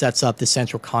kind of sets up the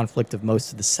central conflict of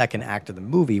most of the second act of the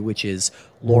movie, which is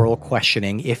Laurel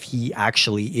questioning if he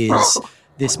actually is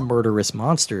this murderous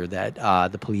monster that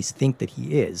the police think that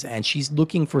he is. And she's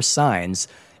looking for signs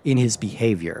in his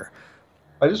behavior.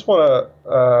 I just want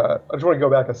to go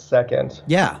back a second.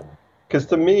 Yeah. Because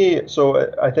to me,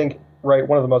 so I think, right,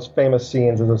 one of the most famous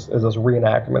scenes is this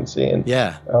reenactment scene.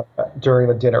 Yeah. During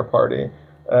the dinner party.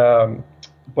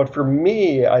 But for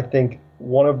me, I think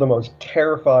one of the most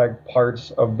terrifying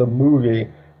parts of the movie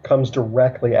comes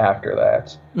directly after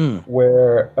that,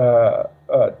 where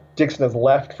Dixon is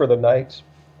left for the night.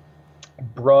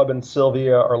 Brub and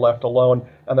Sylvia are left alone,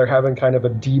 and they're having kind of a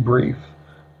debrief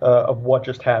of what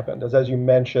just happened. As you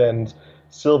mentioned,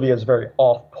 Sylvia is very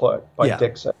off-put by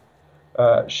Dixon.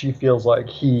 She feels like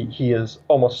he is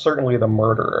almost certainly the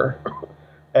murderer.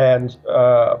 And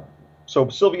so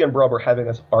Sylvia and Brub are having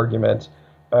this argument,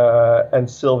 and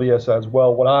Sylvia says,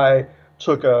 well, when I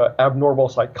took a abnormal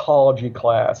psychology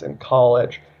class in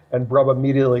college, and Brub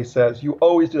immediately says, you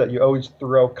always do that. You always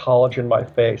throw college in my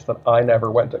face, that I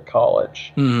never went to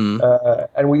college.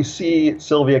 And we see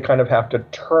Sylvia kind of have to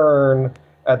turn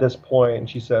at this point, and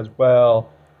she says, well,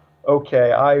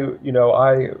 okay,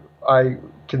 I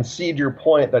concede your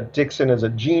point that Dixon is a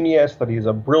genius, that he's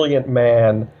a brilliant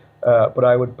man, but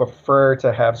I would prefer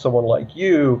to have someone like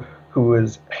you who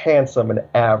is handsome and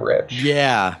average.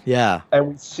 Yeah, yeah.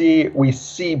 And we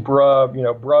see Brub,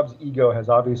 Brub's ego has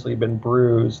obviously been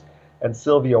bruised, and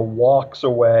Sylvia walks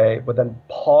away, but then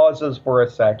pauses for a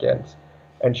second,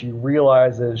 and she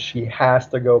realizes she has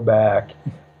to go back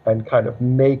and kind of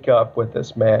make up with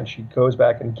this man. She goes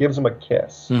back and gives him a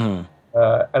kiss. Mm-hmm.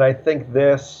 And I think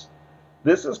this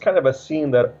is kind of a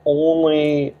scene that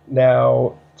only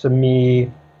now, to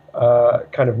me,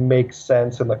 kind of makes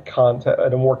sense in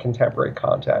in a more contemporary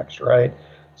context, right?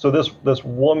 So this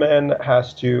woman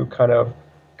has to kind of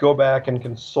go back and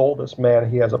console this man.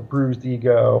 He has a bruised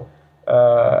ego,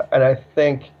 and I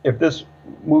think if this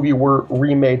movie were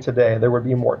remade today, there would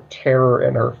be more terror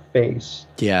in her face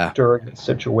during this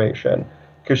situation,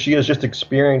 because she has just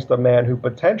experienced a man who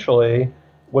potentially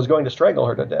was going to strangle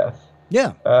her to death.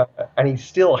 Yeah. And he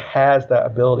still has that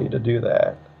ability to do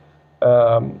that.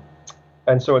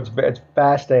 And so it's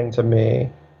fascinating to me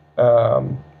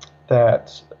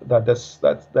that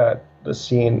the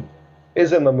scene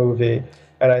is in the movie,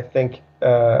 and I think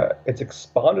it's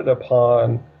expanded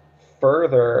upon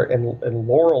further in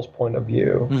Laurel's point of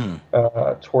view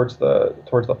towards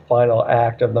the final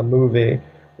act of the movie,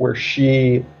 where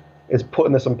she is put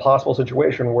in this impossible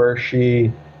situation where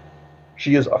she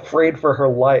is afraid for her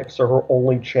life, so her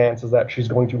only chance is that she's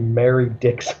going to marry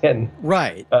Dixon,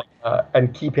 right,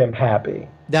 and keep him happy.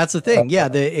 That's the thing. Yeah,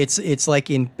 it's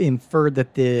like inferred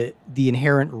that the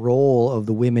inherent role of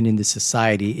the women in the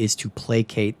society is to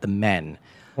placate the men.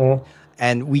 Mm-hmm.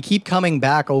 And we keep coming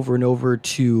back over and over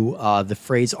to the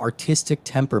phrase artistic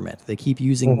temperament. They keep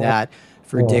using that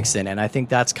for Dixon, and I think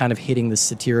that's kind of hitting the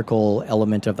satirical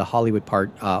element of the Hollywood part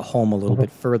home a little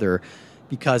bit further,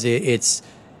 because it's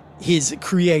his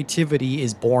creativity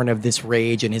is born of this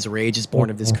rage, and his rage is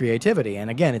born of this creativity. And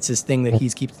again, it's this thing that he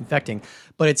keeps infecting.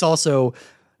 But it's also,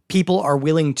 people are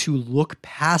willing to look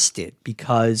past it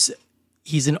because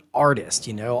he's an artist.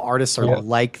 Artists are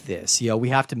like this. We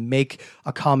have to make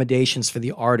accommodations for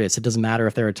the artists. It doesn't matter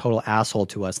if they're a total asshole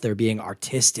to us. They're being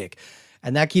artistic.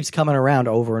 And that keeps coming around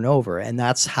over and over. And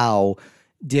that's how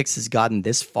Dix has gotten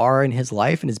this far in his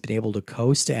life and has been able to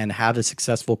coast and have a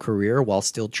successful career while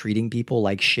still treating people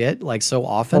like shit, like so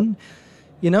often,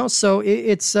 so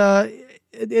that's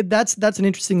an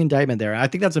interesting indictment there. And I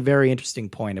think that's a very interesting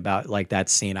point about like that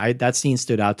scene. That scene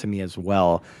stood out to me as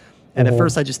well. And at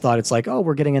first I just thought it's like, oh,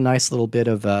 we're getting a nice little bit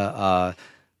of a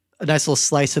nice little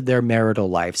slice of their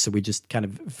marital life. So we just kind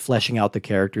of fleshing out the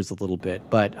characters a little bit.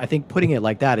 But I think putting it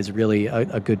like that is really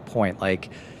a good point.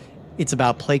 Like, it's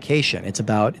about placation. It's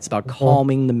about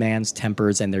calming the man's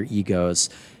tempers and their egos.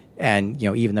 And,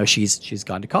 even though she's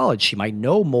gone to college, she might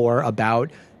know more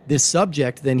about this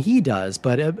subject than he does.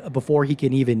 But before he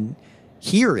can even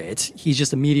hear it, he's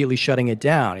just immediately shutting it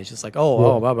down. He's just like,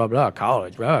 blah, blah, blah,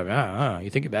 college, blah, blah, you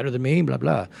think you're better than me, blah,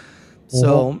 blah.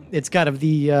 So it's kind of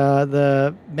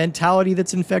the mentality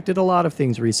that's infected a lot of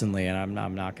things recently. And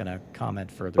I'm not going to comment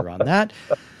further on that.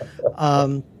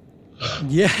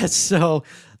 So...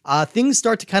 things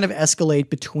start to kind of escalate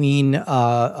between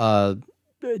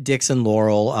Dix and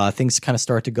Laurel. Things kind of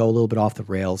start to go a little bit off the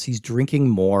rails. He's drinking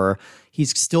more.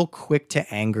 He's still quick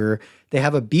to anger. They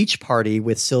have a beach party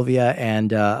with Sylvia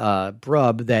and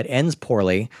Brub that ends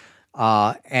poorly.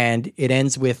 And it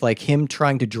ends with like him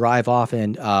trying to drive off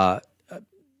and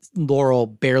Laurel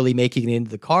barely making it into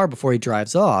the car before he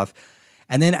drives off.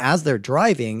 And then as they're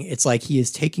driving, it's like he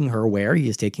is taking her where? He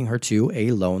is taking her to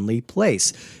a lonely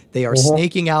place. They are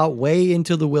snaking out way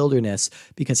into the wilderness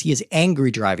because he is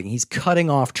angry driving. He's cutting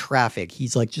off traffic.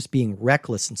 He's like just being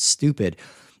reckless and stupid.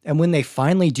 And when they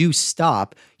finally do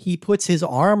stop, he puts his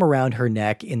arm around her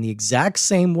neck in the exact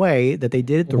same way that they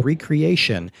did at the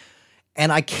recreation.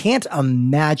 And I can't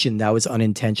imagine that was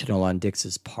unintentional on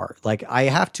Dix's part. Like, I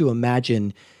have to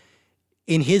imagine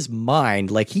in his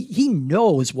mind, like he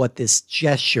knows what this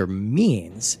gesture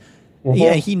means.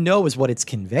 Yeah, he knows what it's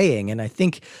conveying. And I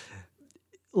think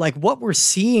like what we're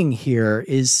seeing here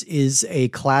is a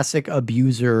classic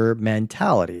abuser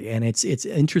mentality. And it's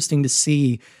interesting to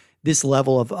see this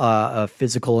level of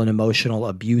physical and emotional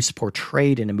abuse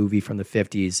portrayed in a movie from the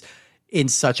 50s in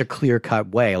such a clear-cut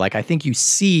way. Like, I think you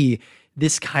see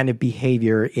this kind of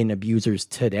behavior in abusers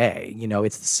today.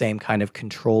 It's the same kind of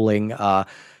controlling,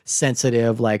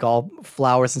 sensitive, like all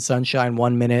flowers and sunshine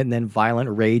one minute and then violent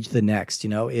rage the next.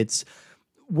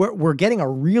 We're getting a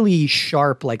really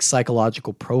sharp like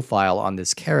psychological profile on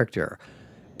this character.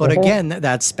 But again,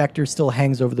 that specter still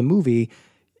hangs over the movie.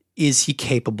 is he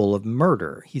capable of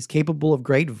murder? He's capable of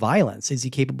great violence. Is he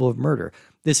capable of murder?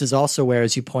 This is also where,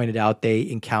 as you pointed out, they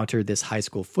encounter this high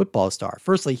school football star.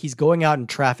 Firstly, he's going out in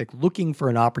traffic looking for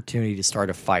an opportunity to start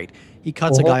a fight. He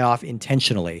cuts a guy off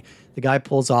intentionally. The guy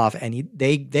pulls off, and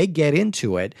they get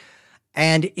into it,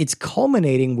 and it's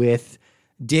culminating with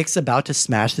Dick's about to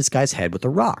smash this guy's head with a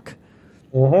rock.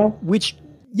 Which,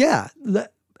 yeah,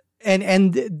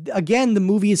 and again, the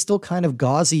movie is still kind of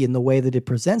gauzy in the way that it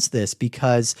presents this,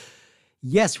 because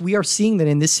yes, we are seeing that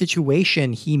in this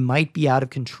situation, he might be out of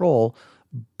control,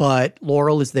 but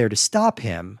Laurel is there to stop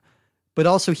him. But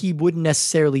also he wouldn't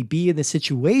necessarily be in the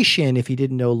situation if he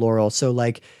didn't know Laurel. So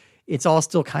like, it's all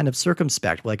still kind of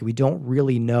circumspect. Like, we don't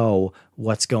really know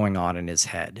what's going on in his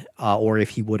head, or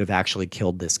if he would have actually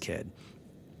killed this kid.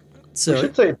 So we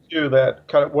should say too that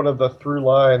kind of one of the through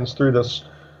lines through this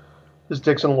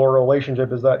Dixon Laurel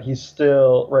relationship is that he's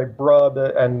still right. Brub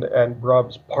and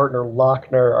Brub's partner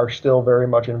Lochner are still very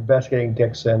much investigating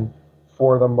Dixon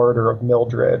for the murder of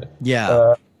Mildred.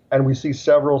 Yeah, and we see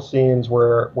several scenes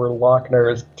where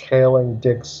Lochner is tailing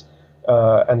Dix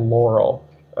and Laurel.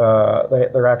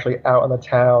 They're actually out in the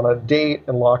town on a date,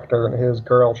 and Lochner and his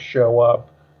girl show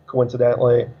up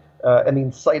coincidentally. And the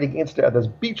inciting incident at this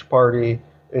beach party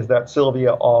is that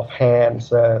Sylvia offhand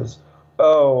says,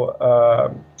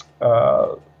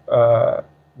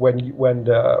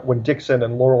 when Dixon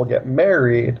and Laurel get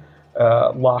married,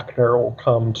 Lochner will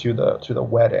come to the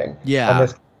wedding. Yeah, and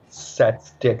this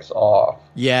sets Dix off.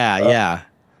 Yeah.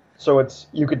 So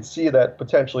you could see that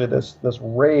potentially this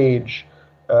rage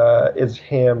is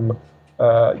him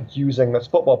using this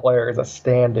football player as a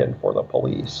stand-in for the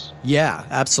police. Yeah,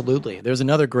 absolutely. There's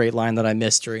another great line that I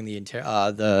missed during the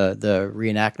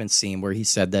reenactment scene where he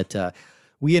said that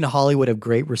we in Hollywood have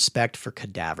great respect for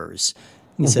cadavers.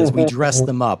 He says we dress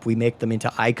them up, we make them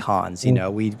into icons. You know,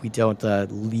 we don't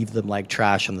leave them like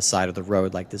trash on the side of the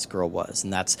road like this girl was,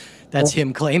 and that's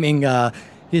him claiming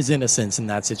his innocence in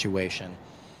that situation.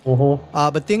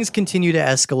 But things continue to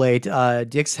escalate.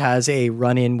 Dix has a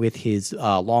run-in with his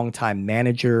longtime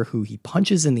manager, who he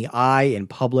punches in the eye in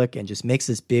public and just makes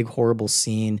this big, horrible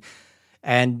scene.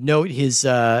 And note his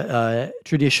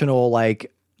traditional,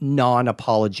 like,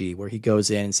 non-apology, where he goes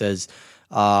in and says,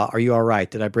 are you all right?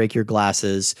 Did I break your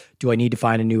glasses? Do I need to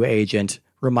find a new agent?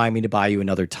 Remind me to buy you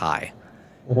another tie.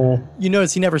 You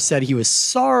notice he never said he was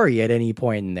sorry at any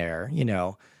point in there, you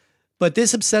know. But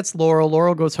this upsets Laurel.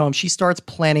 Laurel goes home. She starts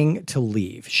planning to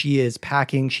leave. She is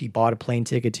packing. She bought a plane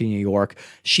ticket to New York.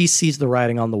 She sees the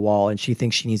writing on the wall, and she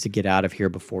thinks she needs to get out of here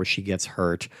before she gets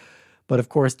hurt. But of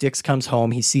course, Dix comes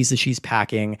home. He sees that she's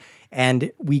packing,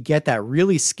 and we get that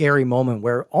really scary moment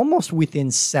where almost within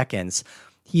seconds,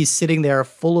 he's sitting there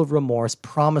full of remorse,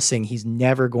 promising he's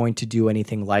never going to do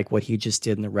anything like what he just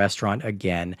did in the restaurant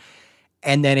again.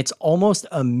 And then it's almost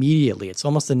immediately, it's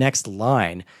almost the next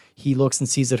line, he looks and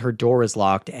sees that her door is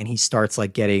locked, and he starts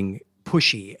like getting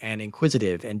pushy and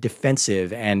inquisitive and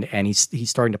defensive, and he's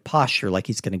starting to posture like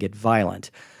he's going to get violent.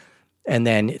 And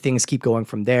then things keep going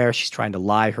from there. She's trying to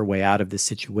lie her way out of this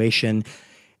situation,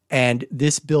 and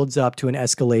this builds up to an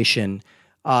escalation.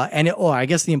 I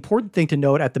guess the important thing to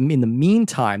note in the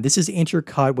meantime, this is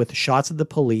intercut with shots of the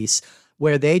police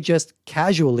where they just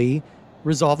casually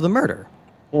resolve the murder.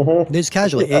 Just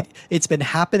casually. Yeah. It's been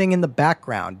happening in the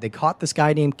background. They caught this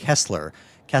guy named Kessler.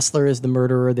 Kessler is the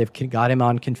murderer. They've got him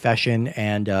on confession,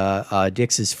 and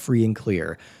Dix is free and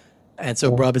clear. And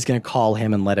so Brub is going to call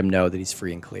him and let him know that he's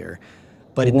free and clear.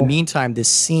 But in the meantime, this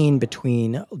scene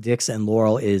between Dix and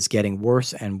Laurel is getting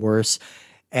worse and worse.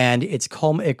 And it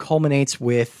culminates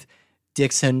with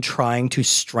Dixon trying to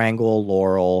strangle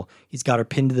Laurel. He's got her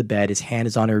pinned to the bed. His hand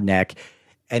is on her neck.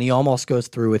 And he almost goes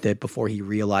through with it before he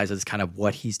realizes kind of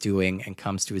what he's doing and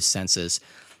comes to his senses.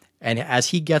 And as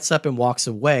he gets up and walks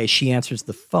away, she answers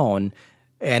the phone,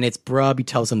 and it's Brub. He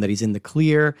tells him that he's in the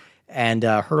clear. And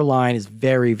her line is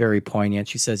very, very poignant.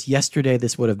 She says, yesterday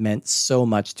this would have meant so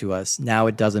much to us. Now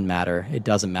it doesn't matter. It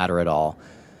doesn't matter at all.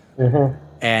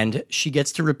 And she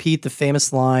gets to repeat the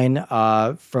famous line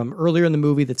from earlier in the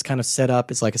movie that's kind of set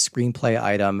up as like a screenplay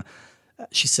item.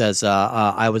 She says,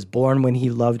 I was born when he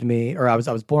loved me, or I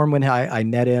was born when I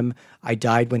met him. I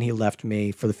died when he left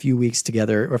me. For the few weeks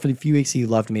together, or for the few weeks he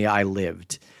loved me, I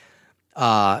lived.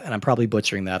 And I'm probably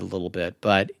butchering that a little bit,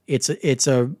 but it's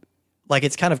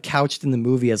kind of couched in the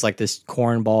movie as like this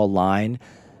cornball line,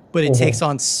 but it takes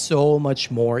on so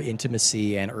much more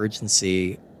intimacy and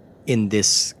urgency in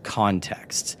this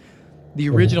context. The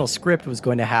original script was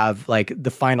going to have like the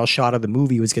final shot of the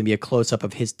movie was going to be a close up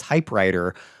of his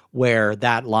typewriter where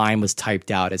that line was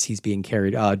typed out as he's being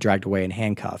dragged away in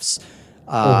handcuffs.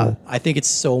 I think it's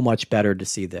so much better to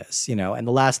see this, you know. And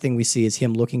the last thing we see is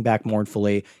him looking back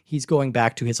mournfully. He's going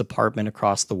back to his apartment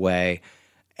across the way,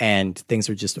 and things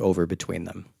are just over between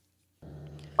them.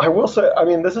 I will say, I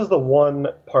mean, this is the one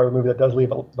part of the movie that does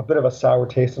leave a bit of a sour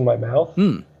taste in my mouth.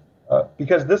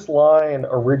 Because this line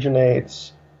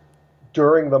originates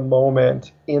during the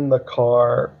moment in the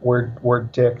car where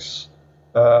Dix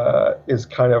is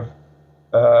kind of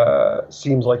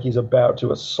seems like he's about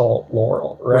to assault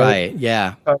Laurel, right? Right,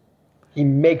 yeah. He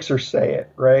makes her say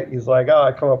it, right? He's like, "Oh,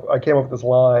 I came up with this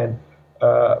line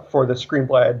for the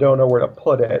screenplay. I don't know where to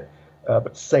put it,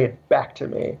 but say it back to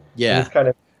me." Yeah. And he's kind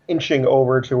of inching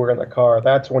over to her in the car.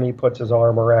 That's when he puts his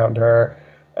arm around her,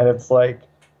 and it's like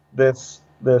this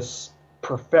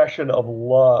profession of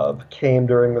love came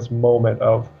during this moment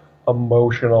of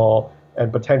emotional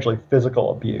and potentially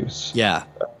physical abuse. Yeah.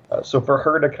 So for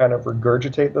her to kind of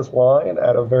regurgitate this line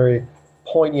at a very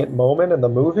poignant moment in the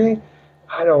movie,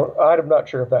 I'm not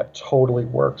sure if that totally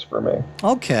works for me.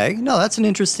 Okay. No, that's an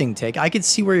interesting take. I could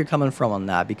see where you're coming from on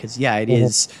that because, yeah, it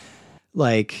is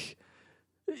like,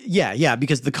 yeah,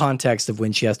 because the context of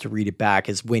when she has to read it back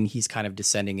is when he's kind of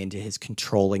descending into his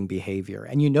controlling behavior.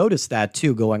 And you notice that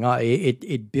too going on.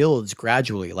 It builds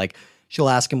gradually. Like she'll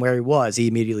ask him where he was. He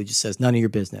immediately just says, none of your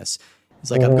business.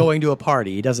 He's like, I'm going to a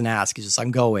party. He doesn't ask. He's just, I'm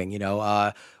going, you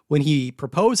know. When he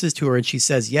proposes to her and she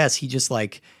says yes, he just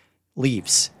like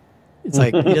leaves. It's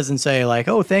like, he doesn't say like,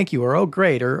 oh, thank you, or oh,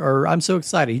 great, or I'm so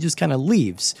excited. He just kind of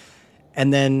leaves.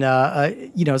 And then,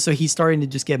 you know, so he's starting to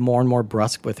just get more and more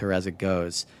brusque with her as it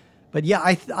goes. But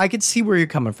yeah, I could see where you're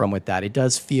coming from with that. It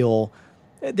does feel,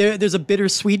 there's a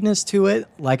bittersweetness to it.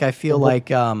 Like, I feel like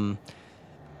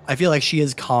she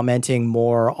is commenting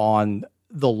more on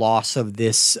the loss of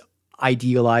this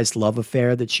idealized love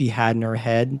affair that she had in her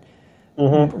head,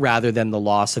 rather than the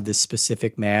loss of this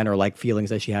specific man, or like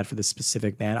feelings that she had for this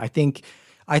specific man. I think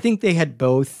they had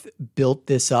both built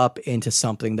this up into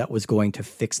something that was going to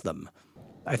fix them.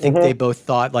 I think they both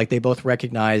thought, like, they both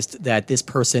recognized that this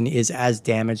person is as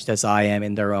damaged as I am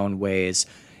in their own ways,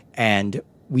 and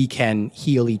we can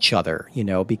heal each other, you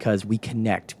know, because we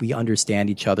connect, we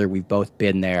understand each other, we've both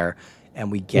been there,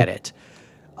 and we get it.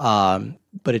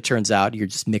 But it turns out you're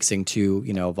just mixing two,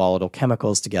 you know, volatile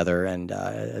chemicals together, and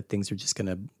things are just going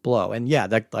to blow. And yeah,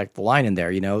 that, like the line in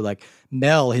there, you know, like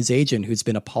Mel, his agent, who's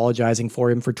been apologizing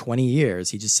for him for 20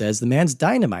 years, he just says the man's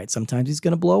dynamite. Sometimes he's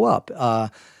going to blow up.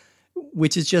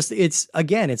 Which is just, it's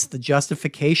the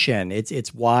justification.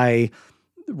 It's why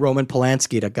Roman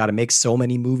Polanski got to make so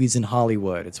many movies in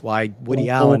Hollywood. It's why Woody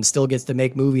Allen still gets to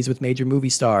make movies with major movie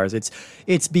stars.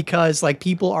 It's because like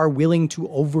people are willing to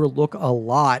overlook a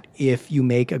lot if you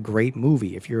make a great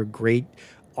movie, if you're a great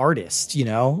artist, you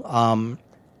know?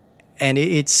 And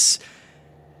it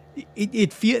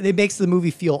makes the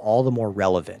movie feel all the more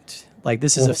relevant. Like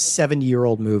this is a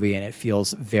 70-year-old movie and it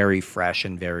feels very fresh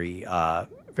and very raw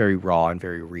and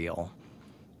very real.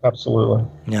 Absolutely.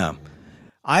 Yeah.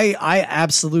 I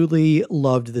absolutely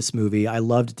loved this movie. I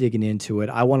loved digging into it.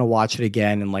 I want to watch it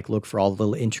again and like look for all the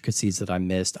little intricacies that I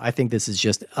missed. I think this is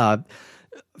just a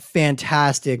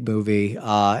fantastic movie.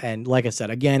 And like I said,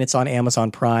 again, it's on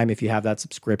Amazon Prime. If you have that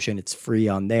subscription, it's free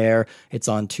on there. It's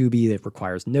on Tubi. That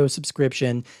requires no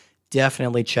subscription.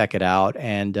 Definitely check it out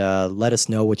and let us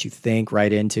know what you think.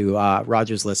 Write into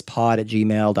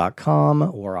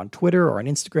rogerslistpod@gmail.com or on Twitter or on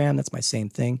Instagram. That's my same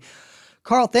thing.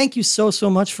 Carl, thank you so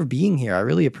much for being here. I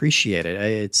really appreciate it.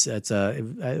 It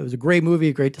was a great movie,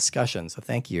 a great discussion. So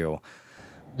thank you.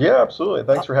 Yeah,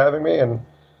 absolutely. Thanks for having me. And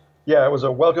yeah, it was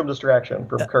a welcome distraction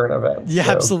from current events. Yeah,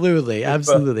 so absolutely. Glad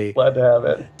to have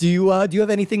it. Do you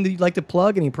have anything that you'd like to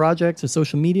plug? Any projects or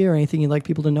social media or anything you'd like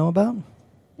people to know about?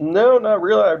 No, not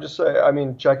really. I would just say, I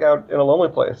mean, check out In a Lonely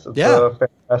Place. It's a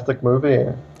fantastic movie.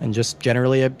 And just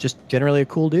generally a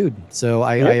cool dude. So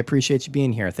I appreciate you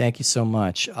being here. Thank you so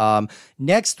much.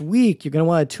 Next week, you're going to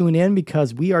want to tune in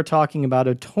because we are talking about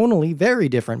a tonally very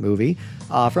different movie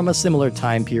from a similar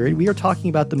time period. We are talking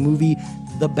about the movie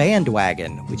The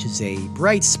Bandwagon, which is a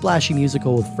bright, splashy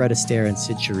musical with Fred Astaire and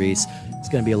Sid Charisse. It's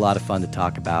going to be a lot of fun to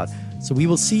talk about. So we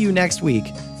will see you next week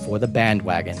for The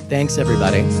Bandwagon. Thanks,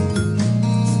 everybody.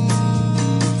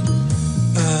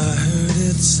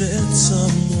 Said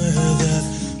somewhere that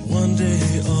one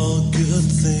day all good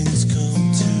things come.